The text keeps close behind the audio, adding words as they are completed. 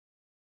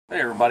Hey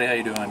everybody, how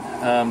you doing?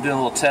 I'm doing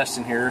a little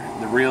testing here.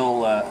 The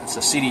real, it's a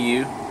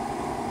CDU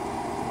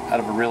out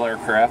of a real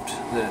aircraft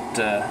that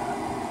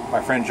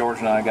my friend George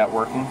and I got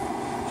working.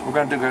 So we're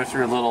going to go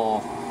through a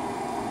little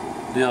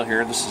deal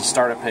here. This is a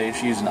startup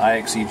page using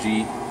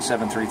IXEG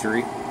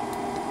 733.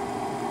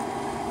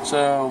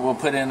 So we'll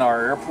put in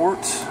our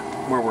airport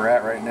where we're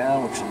at right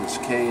now, which is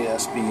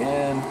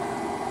KSBN.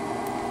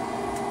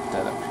 Put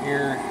that up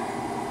here.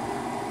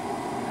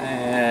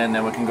 And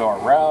then we can go our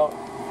route.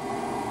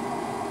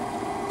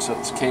 So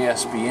it's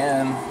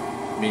KSBN,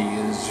 be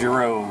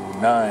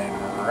 09,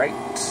 right?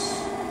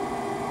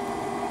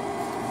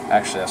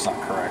 Actually, that's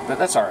not correct, but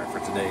that's alright for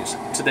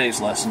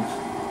today's lesson.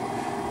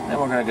 Then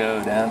we're going to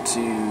go down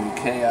to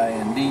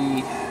KIND.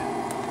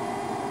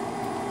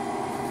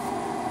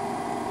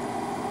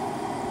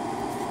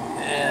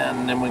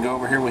 And then we go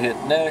over here, we hit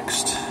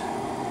next.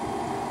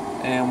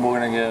 And we're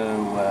going to go,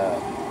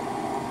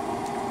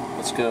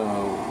 let's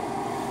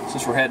go,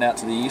 since we're heading out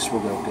to the east,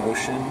 we'll go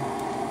Goshen.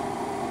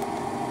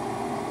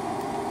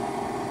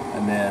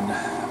 And then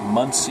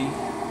Muncie,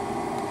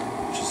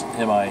 which is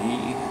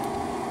MIE,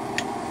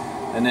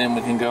 and then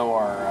we can go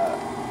our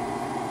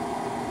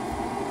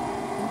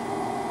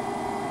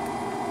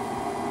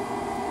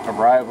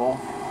arrival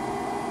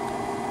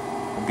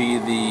will be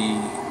the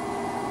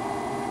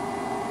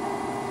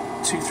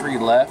 23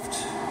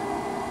 left.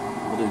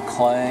 We'll do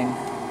Clang,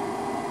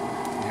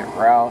 hit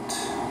route,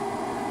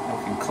 and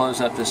we can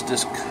close up this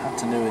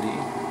discontinuity.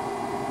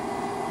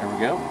 There we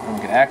go, and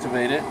we can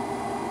activate it.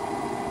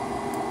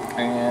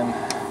 And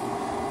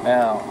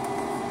now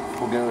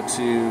we'll go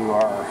to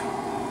our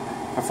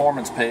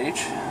performance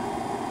page.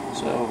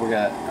 So we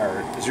got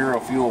our zero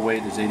fuel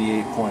weight is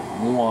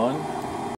 88.1.